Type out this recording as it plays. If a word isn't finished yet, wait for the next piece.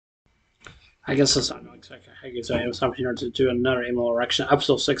I guess that's not exactly. I guess it was time here to do another email erection.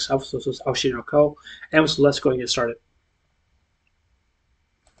 Episode 6, episode 6, Oshi no Ko. And so let's go and get started.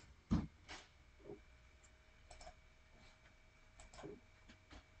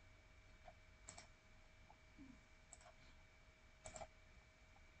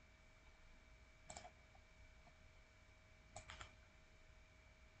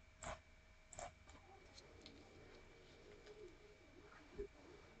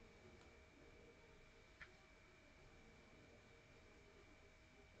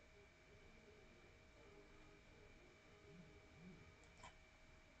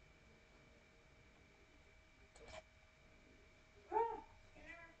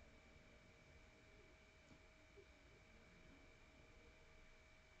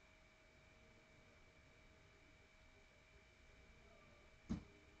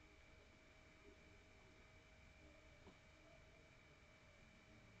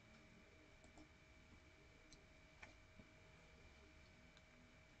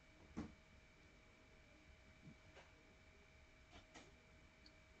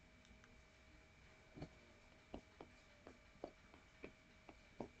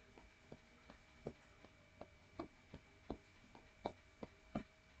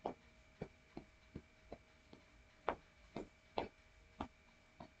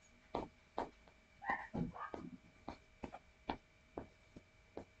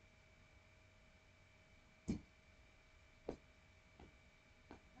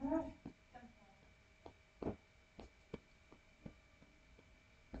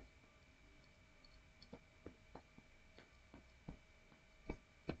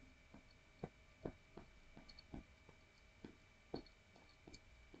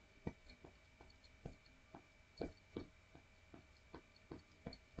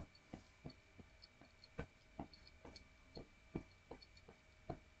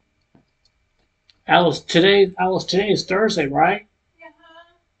 Alice, today is Thursday, right?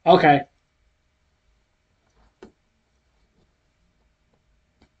 Okay.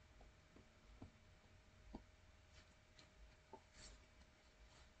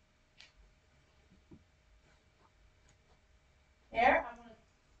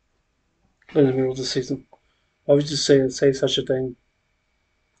 In the middle of the season. Why would you say such a thing?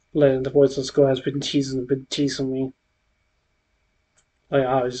 Letting the boys at school has been teasing me. Like,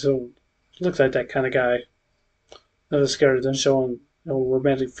 oh, so looks like that kind of guy. Never scared than showing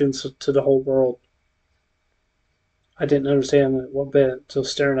romantic feelings to the whole world. I didn't understand it one bit until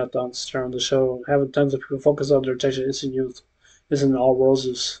staring at the show. Having tons of people focus on their attention isn't all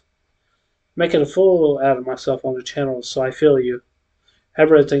roses. Making a fool out of myself on the channel, so I feel you.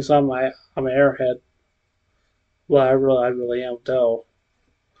 Everybody thinks I'm an airhead. Well, I really am though.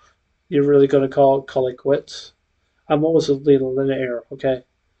 You're really gonna call it quits? I'm always a little in the air, okay?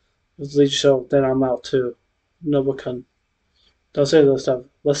 If it's lead show, then I'm out too. No can. Don't say that stuff.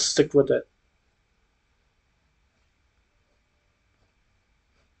 Let's stick with it.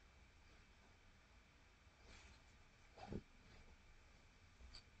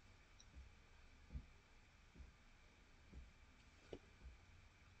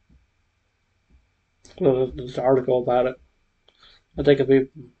 There's an article about it. I think it'd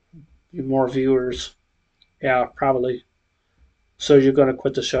be more viewers. Yeah, probably. So you're gonna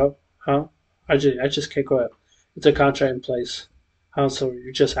quit the show, huh? I just can't quit. It's a contract in place. Huh? So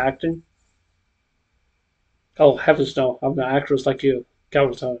you're just acting? Oh heavens no! I'm an actress like you.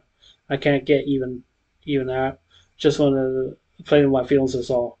 God, I can't get even that. Just want to play with my feelings is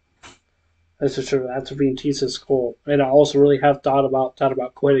all. That's for sure. After being teased at school, and I also really have thought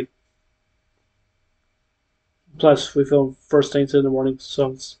about quitting. Plus, we film first things in the morning,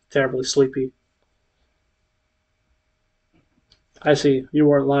 so it's terribly sleepy. I see. You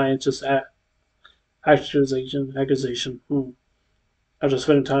weren't lying. Just accusation. After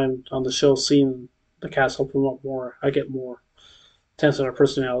spending time on the show, seeing the cast open up more, I get more tense in our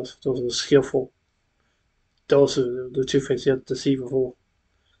personalities. Those who are skillful, those who the two-faced yet deceivable.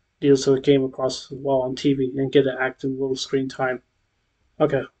 Deals so it came across well on TV and get an acting little screen time.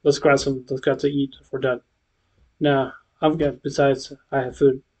 Okay, let's grab some. Let's grab to eat if we're done. Nah, I'm good. Besides, I have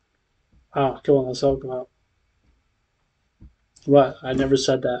food. Ah, come on, let's all go out. What? I never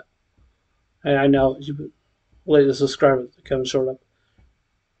said that. I know. You, latest subscriber coming short up.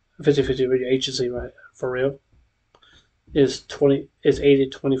 50-50 radio agency, right? For real? Is 20? It's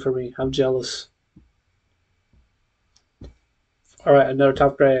 80-20 for me. I'm jealous. All right, another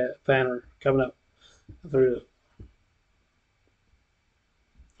top grade banner coming up.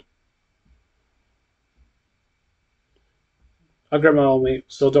 I'll grab my own meat,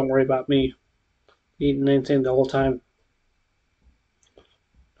 so don't worry about me eating anything the whole time.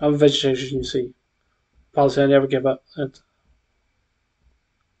 I'm a vegetarian, you see. Policy I never give up.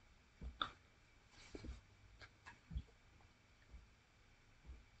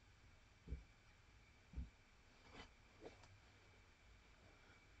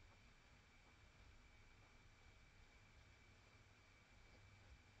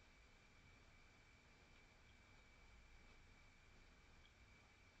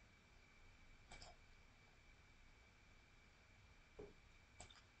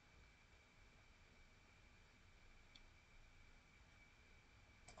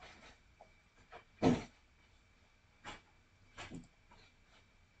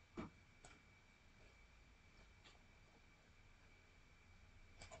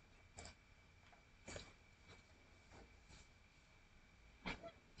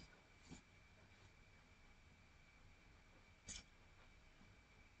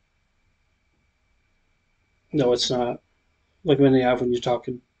 No, it's not. Like when they have when you're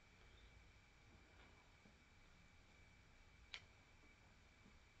talking.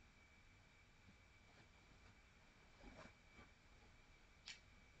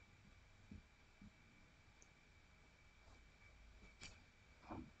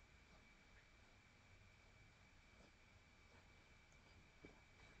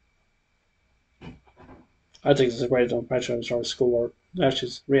 I think it's a great impression as far as schoolwork.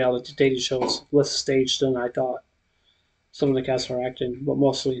 Actually, reality dating shows less staged than I thought. Some of the cast are acting, but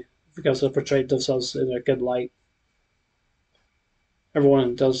mostly because they portrayed themselves in a good light.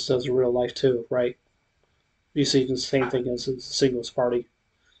 Everyone does real life too, right? You see the same thing as a singles party.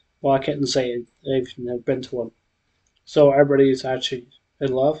 Well, I can't say I've never been to one. So everybody's actually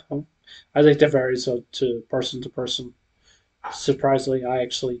in love. Huh? I think that varies to person to person. Surprisingly, I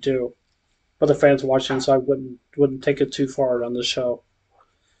actually do. But the fans watching, so I wouldn't take it too far on the show.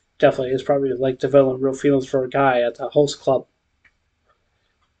 Definitely, it's probably like developing real feelings for a guy at the host club.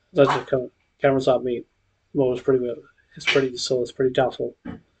 That's just cameras on me. Well, it's pretty good. It's pretty doubtful.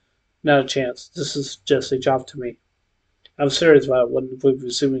 Not a chance. This is just a job to me. I'm serious about it. Wouldn't be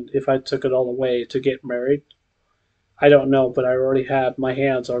assuming if I took it all away to get married. I don't know, but I already have my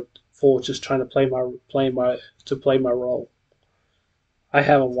hands are full just trying to play my role. I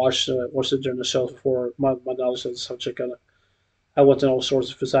haven't watched it during the show before. My knowledge of the subject. I went to all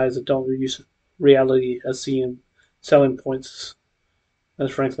sorts of besides that don't use reality as seeing selling points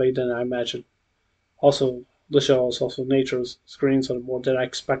as frankly than I imagined. Also, the show is also nature's screens on more than I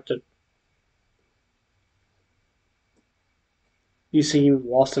expected. You seem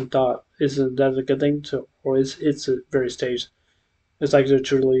lost in thought. Isn't that a good thing to, or is it's a very staged? It's like they're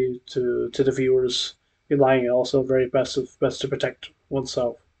truly to the viewers relying also very best to protect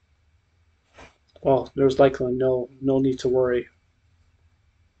oneself. Well, there's likely no need to worry.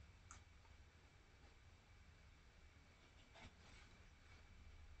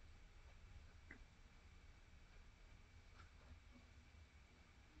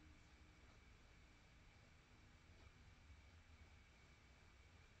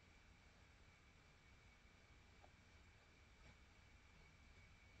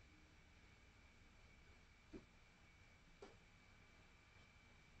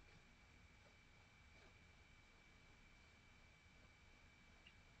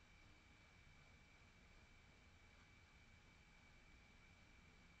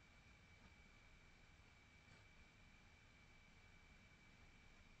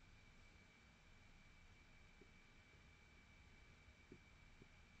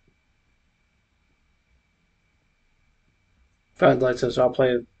 If I'd like this, I'll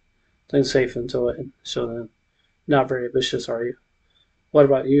play things safe until it. So then, not very ambitious, are you? What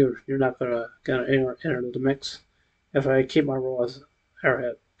about you? You're not gonna enter the mix. If I keep my role as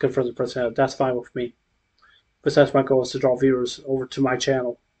airhead, confirm the president, that's fine with me. Besides, my goal is to draw viewers over to my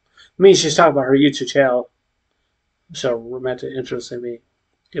channel. I mean, she's talking about her YouTube channel, so romantic interest in me.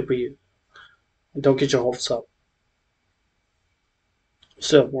 It'll be don't get your hopes up.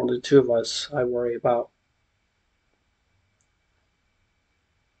 Still, more than two of us, I worry about.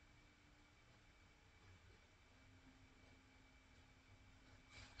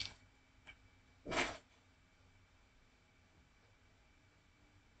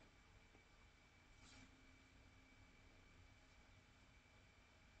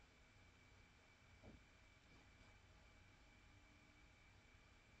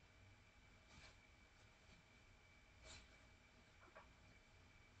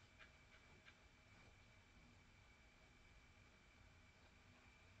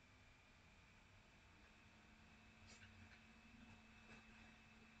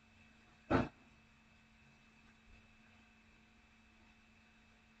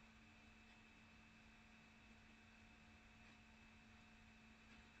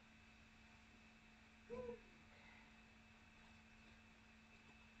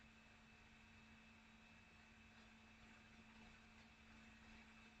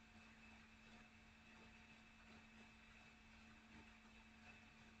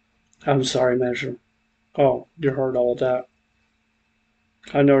 I'm sorry, Measure. Oh, you heard all that.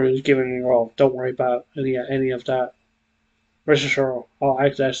 I know you're giving it all. Don't worry about any of that. Rest assured, I'll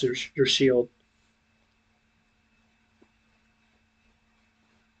act as your shield.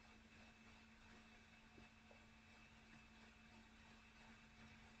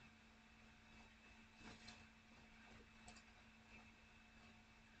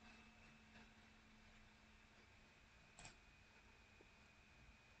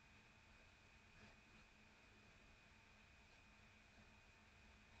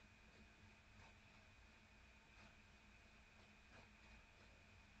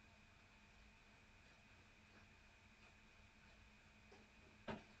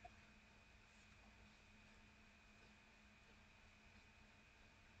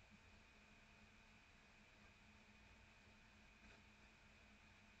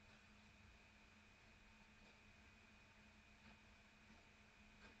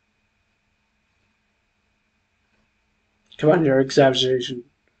 Come on, your exaggeration.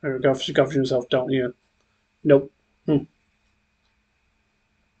 Or govern yourself, don't you? Nope. Hand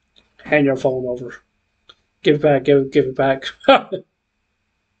your phone over. Give it back. Give it back.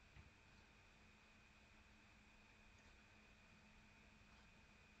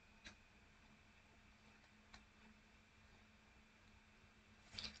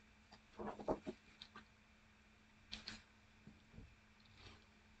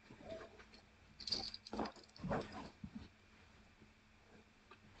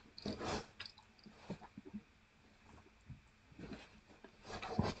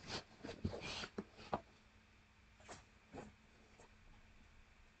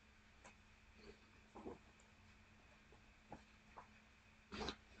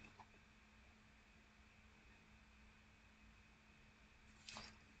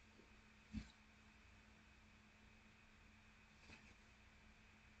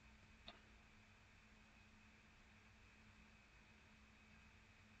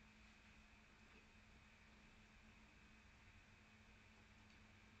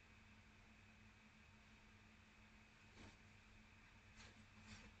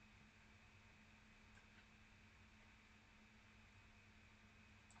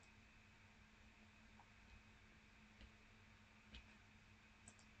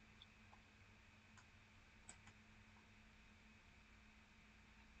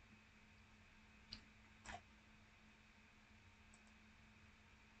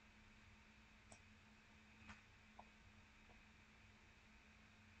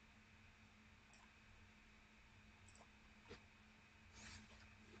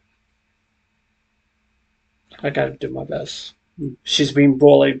 I gotta do my best. She's being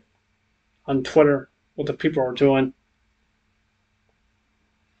bullied on Twitter. What the people are doing.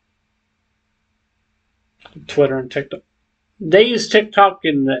 Twitter and TikTok. They use TikTok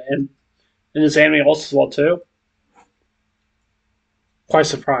in this anime also as well too. Quite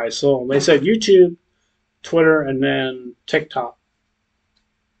surprised. So they said YouTube, Twitter, and then TikTok.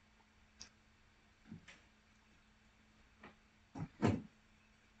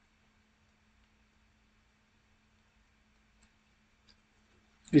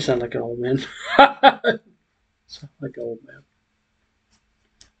 You sound like an old man. Sound like an old man.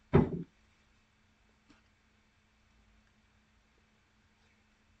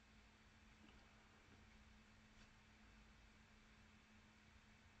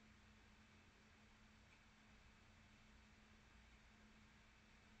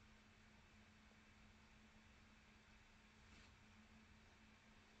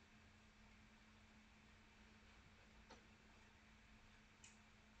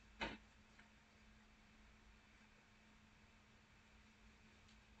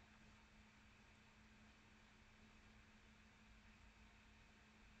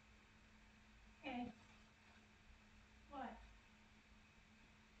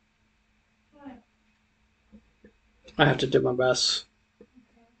 I have to do my best.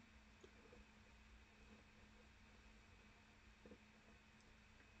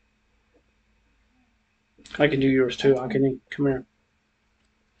 I can do yours too. I can come here.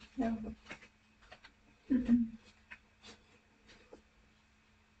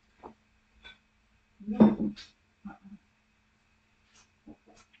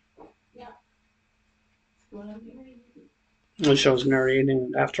 It shows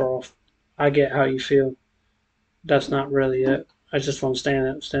narrating. After all, I get how you feel. That's not really it. I just want to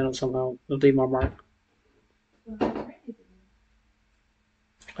stand up somehow, leave my mark.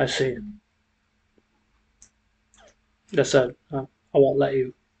 I see. That said, I won't let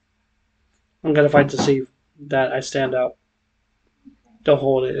you. I'm gonna fight to see that I stand out. Don't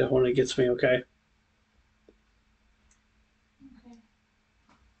hold it when it gets me, okay? Okay.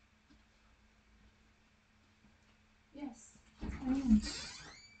 Yes. I am.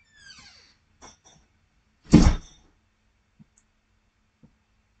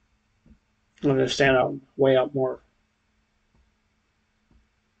 I'm gonna stand out way out more.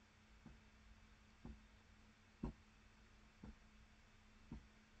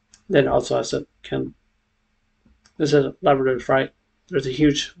 Then also I said, Ken, this is Labrador's right. There's a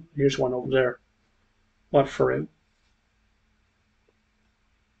huge one over there. What for him?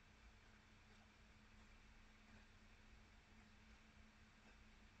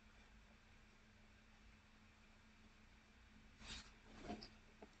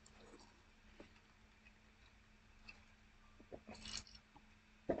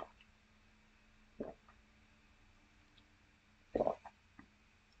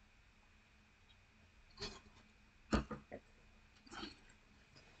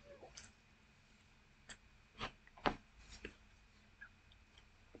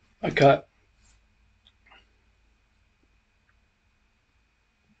 I cut.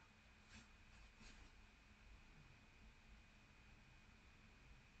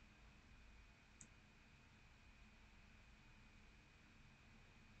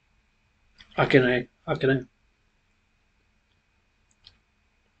 Akane. Akane.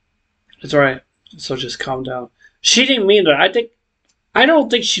 It's alright. So just calm down. She didn't mean that. I don't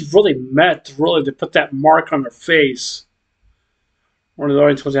think she really meant really to put that mark on her face. One of the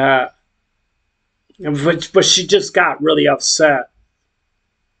only times that. But she just got really upset.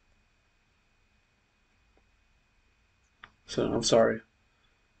 So I'm sorry.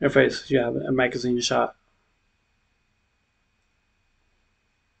 Your face, you have a magazine shot.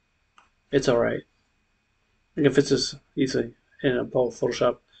 It's alright. If it's just easy in a both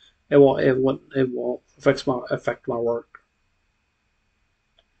Photoshop, it won't affect my work.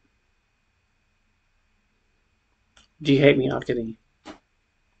 Do you hate me, Akane?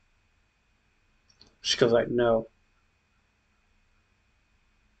 She goes like, no.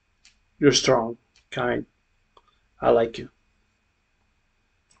 You're strong, kind. I like you.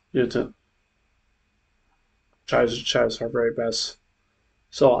 You too. Tries her very best.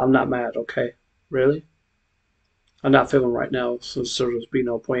 So I'm not mad, okay? Really? I'm not feeling right now, so there's be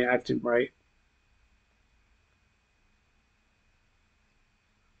no point acting right.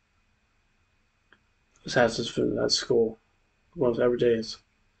 This has this been at school. Well, every day is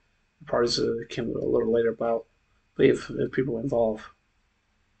parties that came a little later about. But if people involved,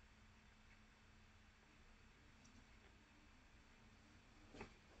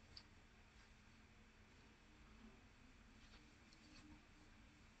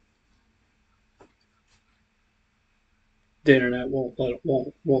 the internet won't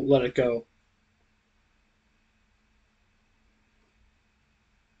let it go.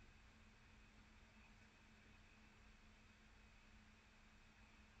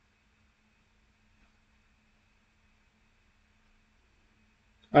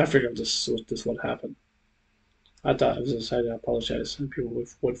 I figured this would happen. I thought I was decided to apologize and people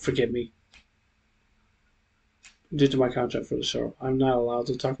would forgive me. Due to my contract for the show, I'm not allowed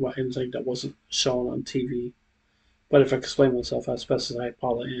to talk about anything that wasn't shown on TV. But if I explain myself as best as I'd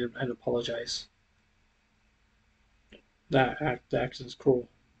apologize. The action is cruel.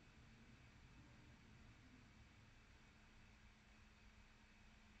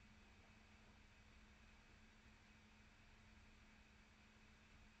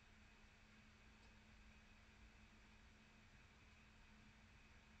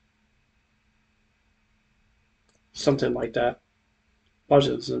 Something like that.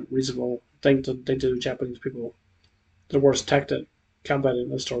 Budget is a reasonable thing to think to Japanese people. The worst tactic combat in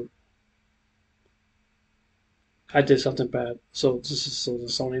the story. I did something bad, so this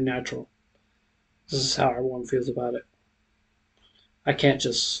is only natural. This is how everyone feels about it. I can't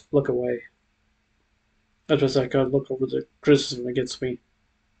just look away. That's just like I look over the criticism against me.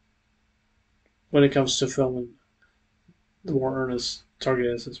 When it comes to filming, the more earnest target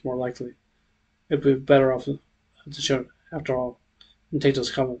is more likely. It'd be better off to show after all and take those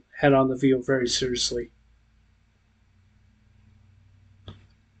comments head on the view very seriously.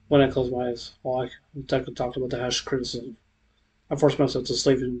 When I close my eyes, all I could talk about the harsh criticism. I forced myself to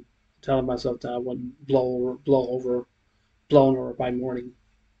sleep and telling myself that I wouldn't blown over by morning.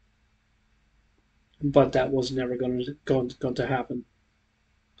 But that was never going to happen.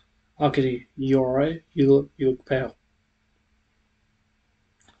 Okay, you alright? You look pale.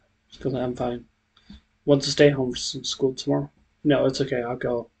 Because I'm fine. Want to stay home from school tomorrow? No, it's okay. I'll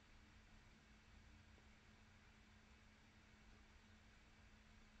go.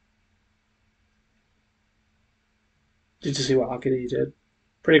 Did you see what Akane did?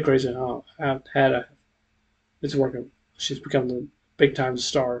 Pretty crazy, huh? It's working. She's become the big time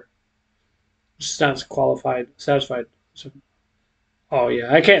star. She's not qualified, satisfied. So, oh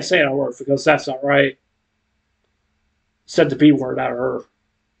yeah, I can't say that word because that's not right. Said the B word out of her.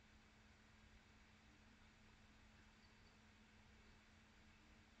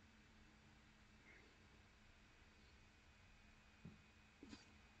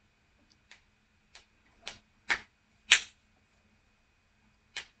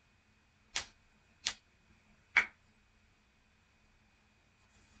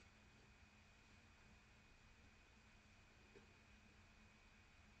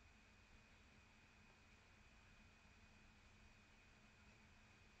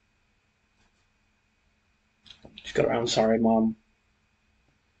 She got around. Sorry, mom.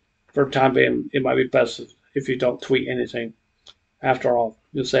 For the time being, it might be best if you don't tweet anything. After all,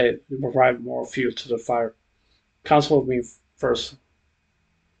 you say you provide more fuel to the fire. Consult with me first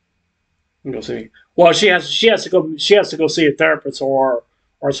and go see me. Well, she has to go see a therapist or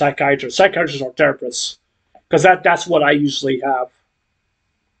a psychiatrist. Psychiatrists or therapists because that's what I usually have.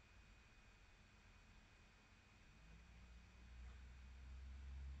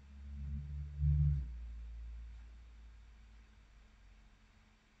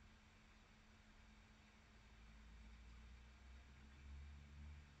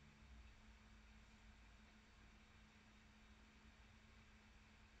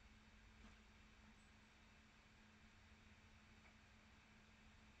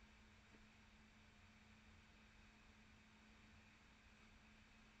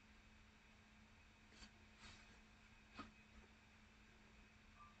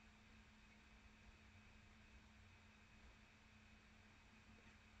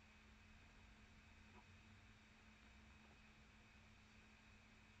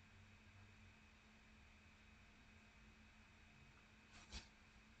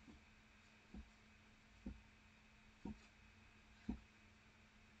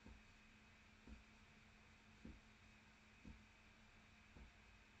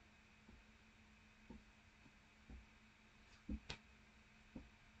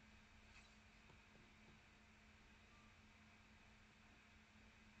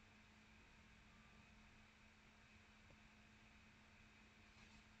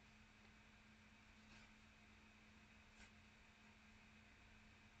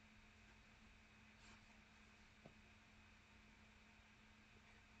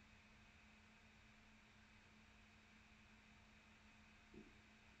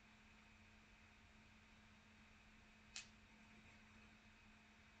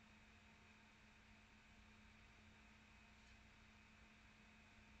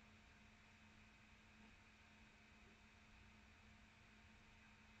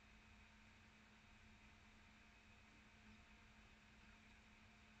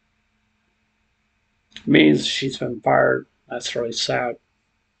 Means she's been fired. That's really sad.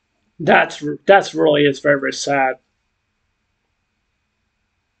 That's really it's very very sad.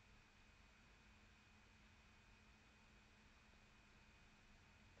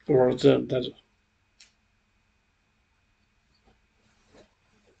 Or that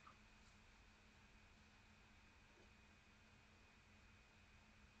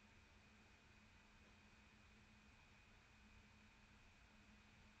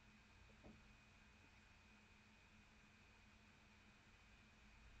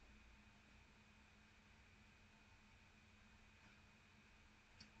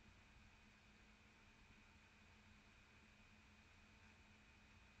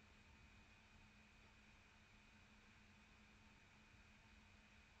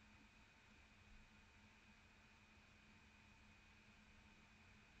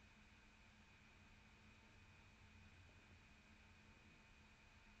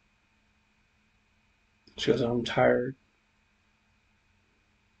she goes. I'm tired.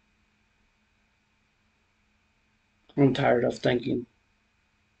 I'm tired of thinking.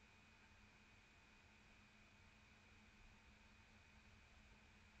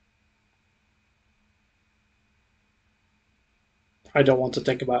 I don't want to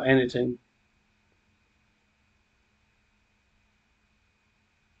think about anything.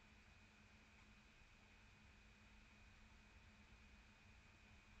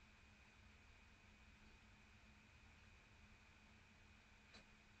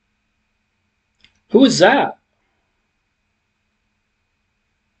 Who is that?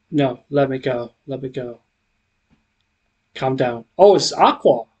 No, let me go. Let me go. Calm down. Oh, it's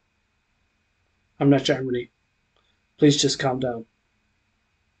Aqua. I'm not Germany. Please just calm down.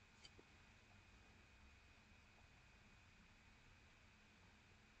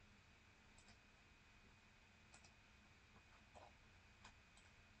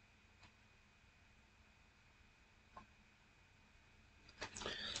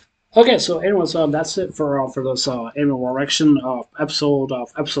 Okay, so anyways, that's it for this annual direction episode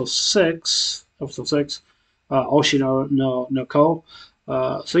 6, Oshi no Ko.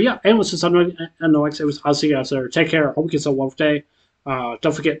 So yeah, anyways, since I know I'll see you guys there. Take care. Hope you get a wonderful day.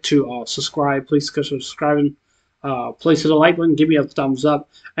 Don't forget to subscribe. Please consider subscribing. Please hit the like button, give me a thumbs up,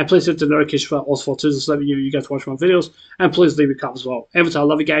 and please hit the notification bell also too, just let me know you guys watch my videos, and please leave a comment as well. Anyways, I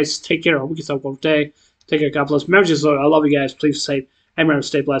love you guys. Take care. Hope you get a wonderful day. Take care. God bless. Remember, just I love you guys. Please stay and remember,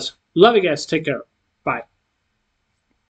 stay blessed. Love you guys. Take care. Bye.